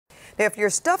If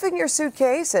you're stuffing your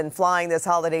suitcase and flying this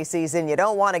holiday season, you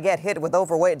don't want to get hit with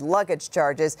overweight luggage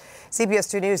charges. CBS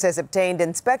 2 News has obtained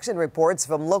inspection reports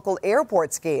from local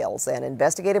airport scales, and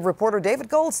investigative reporter David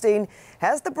Goldstein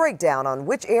has the breakdown on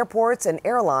which airports and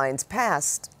airlines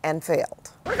passed and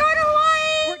failed. We're going to Hawaii!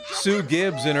 Sue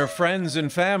Gibbs and her friends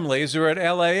and families are at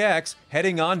LAX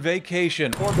heading on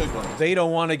vacation. 4 big ones. They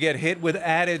don't want to get hit with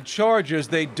added charges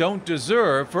they don't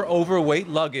deserve for overweight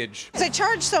luggage. They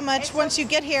charge so much once you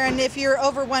get here, and if you're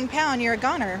over 1 pound, you're a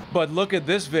goner. But look at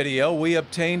this video we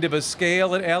obtained of a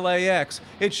scale at LAX.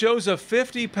 It shows a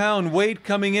 50-pound weight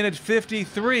coming in at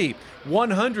 53,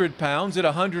 100 pounds at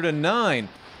 109.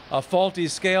 A faulty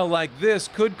scale like this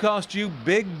could cost you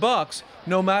big bucks,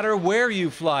 no matter where you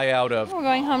fly out of. We're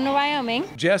going home to Wyoming.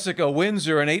 Jessica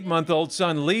Windsor and 8-month-old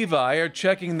son Levi are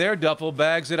checking their duffel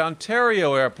bags at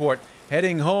Ontario Airport,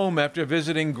 heading home after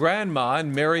visiting Grandma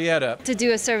in Marietta. To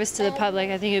do a service to the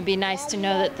public, I think it would be nice to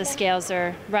know that the scales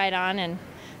are right on and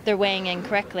they're weighing in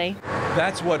correctly.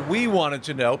 That's what we wanted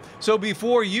to know. So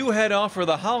before you head off for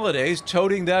the holidays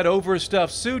toting that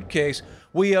overstuffed suitcase,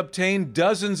 we obtained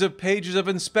dozens of pages of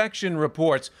inspection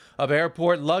reports of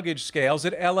airport luggage scales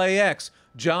at LAX,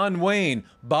 John Wayne,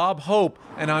 Bob Hope,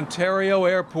 and Ontario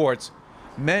airports.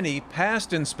 Many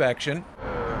passed inspection.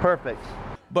 Perfect.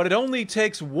 But it only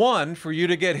takes one for you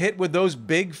to get hit with those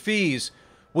big fees.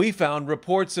 We found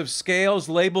reports of scales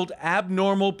labeled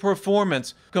abnormal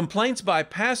performance, complaints by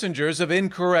passengers of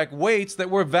incorrect weights that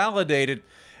were validated,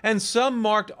 and some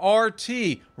marked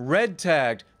RT, red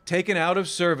tagged, taken out of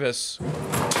service.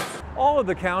 All of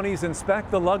the counties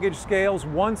inspect the luggage scales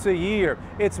once a year.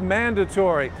 It's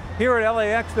mandatory. Here at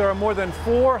LAX, there are more than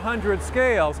 400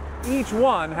 scales. Each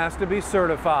one has to be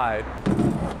certified.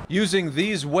 Using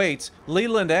these weights,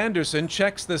 Leland Anderson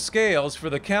checks the scales for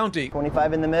the county.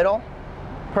 25 in the middle.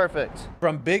 Perfect.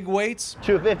 From big weights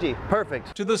 250.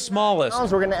 Perfect. to the smallest.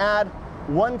 We're going to add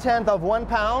 1/10 of 1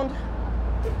 pound.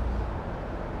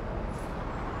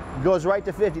 Goes right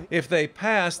to 50. If they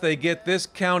pass, they get this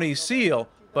county seal,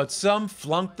 but some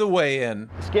flunk the way in.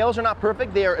 Scales are not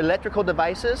perfect. They are electrical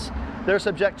devices. They're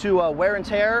subject to wear and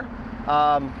tear,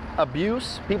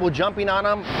 abuse, people jumping on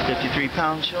them. 53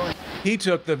 pounds showing. He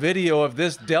took the video of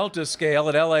this Delta scale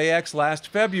at LAX last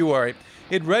February.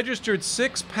 It registered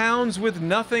 6 pounds with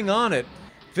nothing on it,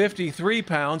 53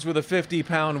 pounds with a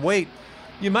 50-pound weight.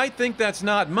 You might think that's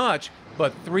not much,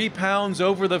 but 3 pounds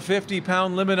over the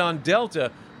 50-pound limit on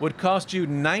Delta would cost you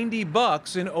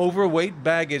 $90 in overweight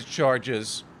baggage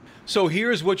charges. So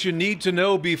here's what you need to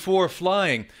know before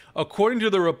flying. According to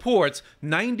the reports,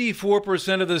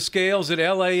 94% of the scales at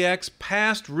LAX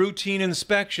passed routine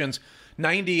inspections,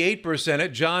 98%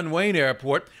 at John Wayne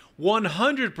Airport,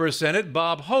 100% at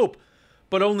Bob Hope,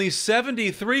 but only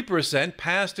 73%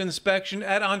 passed inspection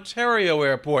at Ontario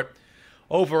Airport.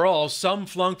 Overall, some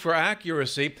flunked for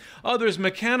accuracy, others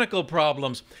mechanical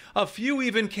problems. A few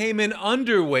even came in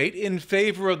underweight in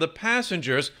favor of the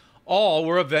passengers. All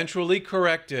were eventually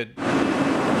corrected.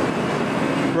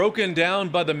 Broken down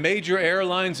by the major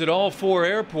airlines at all 4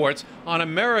 airports, on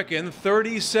American,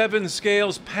 37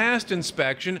 scales passed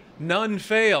inspection, none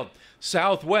failed.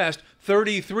 Southwest,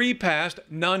 33 passed,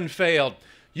 none failed.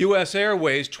 U.S.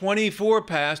 Airways, 24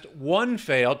 passed, 1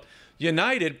 failed.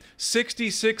 United,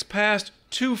 66 passed,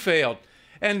 2 failed.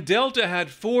 And Delta had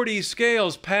 40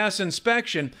 scales pass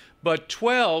inspection, but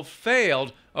 12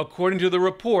 failed, according to the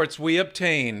reports we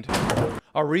obtained.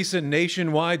 A recent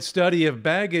nationwide study of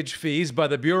baggage fees by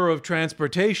the Bureau of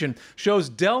Transportation shows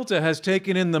Delta has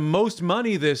taken in the most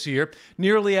money this year,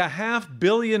 nearly $500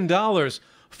 million,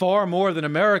 far more than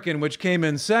American, which came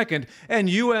in second, and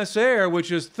U.S. Air,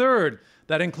 which is third.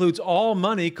 That includes all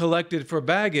money collected for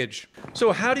baggage.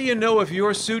 So how do you know if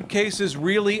your suitcase is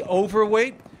really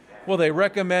overweight? Well, they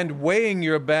recommend weighing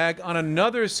your bag on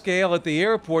another scale at the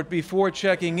airport before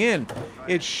checking in.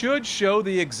 It should show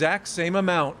the exact same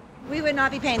amount. We would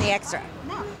not be paying the extra.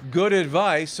 No. Good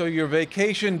advice so your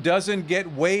vacation doesn't get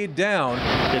weighed down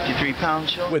 53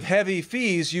 pounds showing. with heavy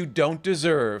fees you don't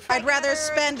deserve. I'd rather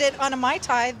spend it on a Mai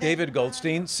Tai. David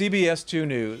Goldstein, CBS 2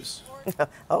 News.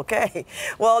 Okay.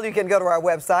 Well, you can go to our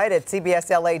website at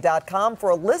cbsla.com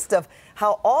for a list of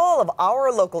how all of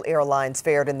our local airlines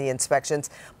fared in the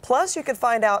inspections. Plus, you can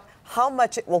find out how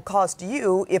much it will cost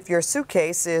you if your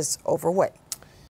suitcase is overweight.